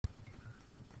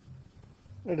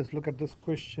Let us look at this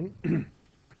question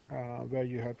where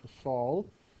you have to solve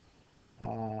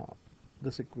uh,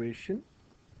 this equation,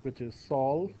 which is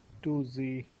solve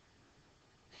 2z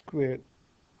squared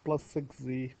plus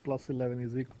 6z plus 11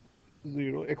 is equal to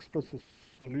 0. Express the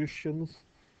solutions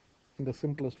in the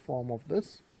simplest form of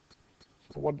this.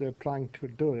 So what they're trying to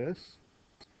do is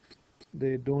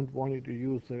they don't want you to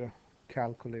use a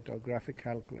calculator, graphic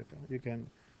calculator. You can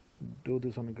do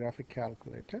this on a graphic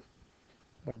calculator,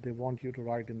 but they want you to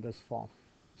write in this form.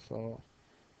 So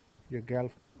your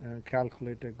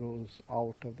calculator goes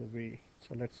out of the way.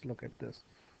 So let's look at this.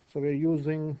 So we're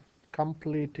using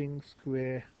completing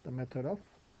square, the method of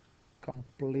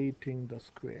completing the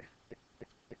square.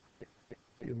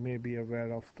 You may be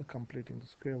aware of the completing the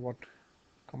square. What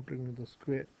completing the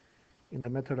square? In the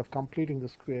method of completing the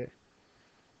square,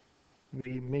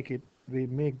 we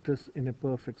make this in a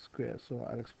perfect square. So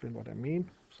I'll explain what I mean.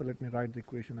 So let me write the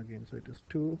equation again. So it is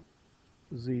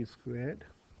 2z squared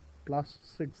plus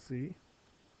 6z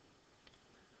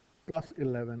plus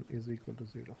 11 is equal to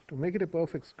 0. To make it a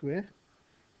perfect square,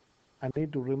 I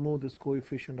need to remove this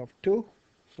coefficient of 2.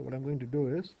 So what I'm going to do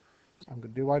is I'm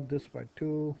going to divide this by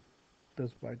 2,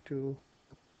 this by 2,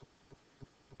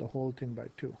 the whole thing by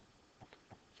 2.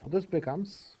 So this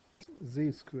becomes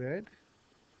z squared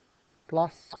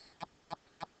plus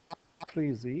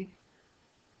 3z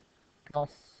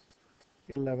plus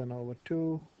 11 over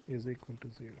 2 is equal to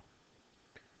 0.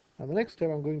 Now the next step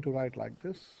I'm going to write like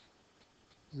this: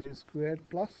 z squared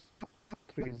plus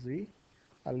 3z,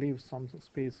 I'll leave some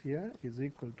space here, is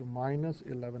equal to minus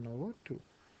 11 over 2.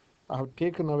 I have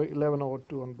taken away 11 over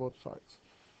 2 on both sides.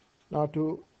 Now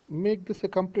to make this a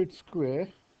complete square,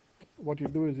 what you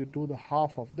do is you do the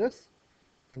half of this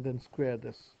and then square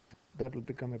this. That will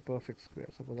become a perfect square.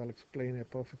 Suppose I'll explain a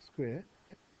perfect square.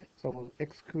 Suppose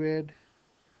x squared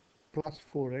plus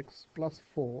 4x plus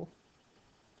 4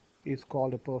 is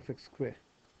called a perfect square.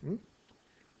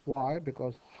 Why?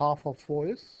 Because half of 4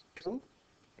 is 2.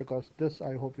 Because this,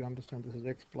 I hope you understand, this is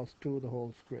x plus 2 the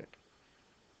whole squared.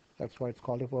 That's why it's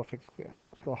called a perfect square.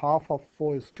 So half of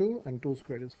 4 is 2 and 2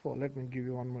 squared is 4. Let me give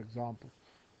you one more example.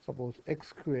 Suppose x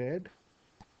squared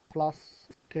plus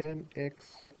 10x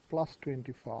plus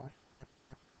 25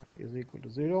 is equal to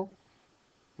 0,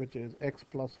 which is x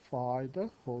plus 5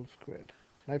 the whole squared.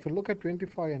 Now if you look at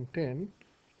 25 and 10,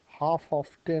 half of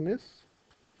 10 is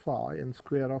 5 and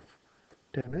square of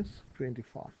 10 is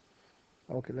 25.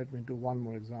 Okay, let me do one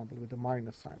more example with a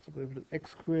minus sign. So if it is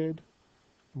x squared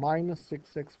minus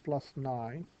 6x plus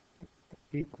 9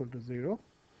 equal to 0.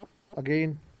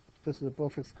 Again, this is a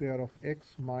perfect square of x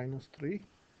minus 3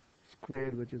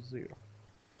 squared, which is 0.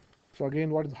 So again,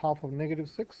 what is half of negative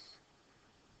 6?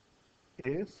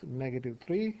 Is negative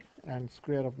 3, and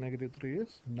square of negative 3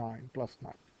 is 9 plus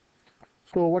 9.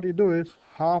 So what you do is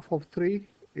half of 3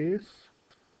 is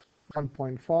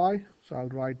 1.5. So I'll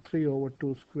write 3 over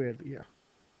 2 squared here.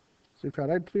 So if I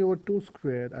write 3 over 2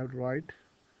 squared, I would write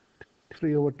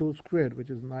 3 over 2 squared, which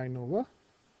is 9 over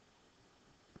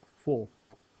 4.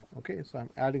 Okay, so I'm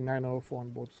adding 9 over 4 on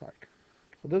both sides.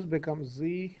 So this becomes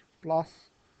z plus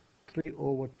 3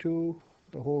 over 2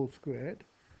 the whole squared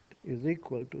is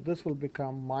equal to, this will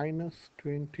become minus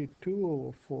 22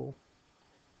 over 4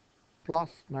 plus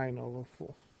 9 over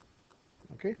 4.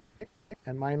 Okay,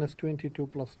 and minus 22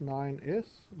 plus 9 is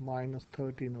minus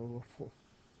 13 over 4.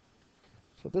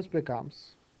 So this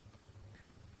becomes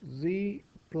z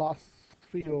plus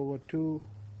 3 over 2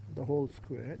 the whole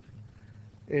squared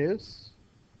is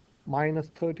minus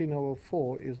 13 over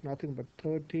 4 is nothing but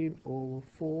 13 over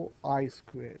 4i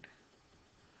squared.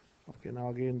 Okay, now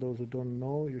again, those who don't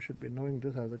know, you should be knowing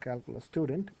this as a calculus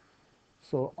student.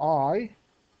 So I,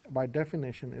 by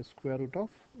definition, is square root of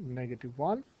negative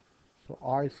 1. So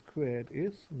I squared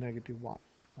is negative 1.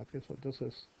 Okay, so this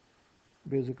is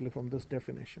basically from this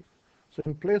definition. So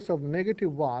in place of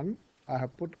negative 1, I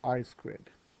have put I squared.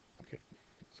 Okay,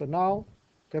 so now,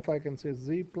 therefore I can say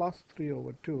z plus 3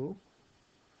 over 2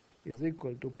 is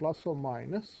equal to plus or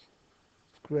minus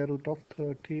square root of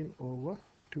 13 over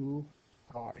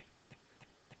 2i.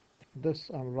 This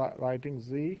I'm writing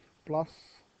z plus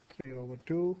 3 over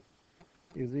 2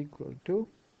 is equal to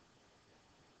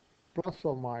plus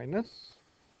or minus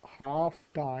half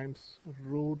times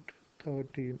root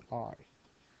 13i.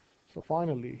 So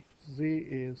finally, z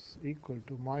is equal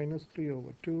to minus 3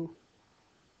 over 2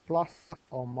 plus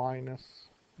or minus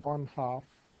 1 half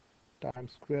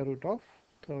times square root of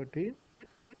 13i.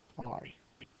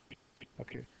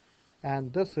 Okay,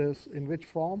 and this is in which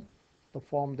form? The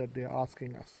form that they are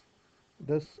asking us.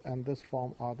 This and this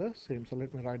form are the same. So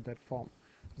let me write that form.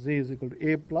 Z is equal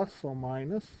to a plus or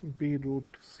minus b root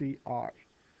ci.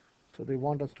 So they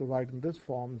want us to write in this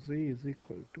form: z is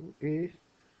equal to a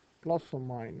plus or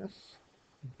minus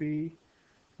b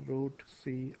root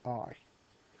ci.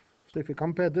 So if you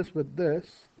compare this with this,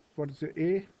 what is your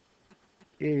a?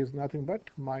 A is nothing but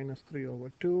minus 3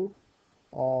 over 2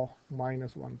 or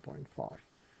minus 1.5.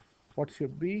 What's your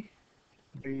b?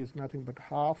 B is nothing but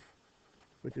half,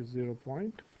 which is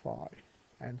 0.5,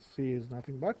 and c is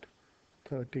nothing but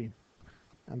 13.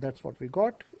 And that's what we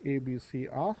got. A, B, C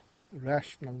are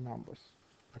rational numbers.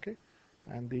 Okay,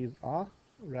 and these are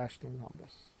rational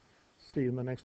numbers. See you in the next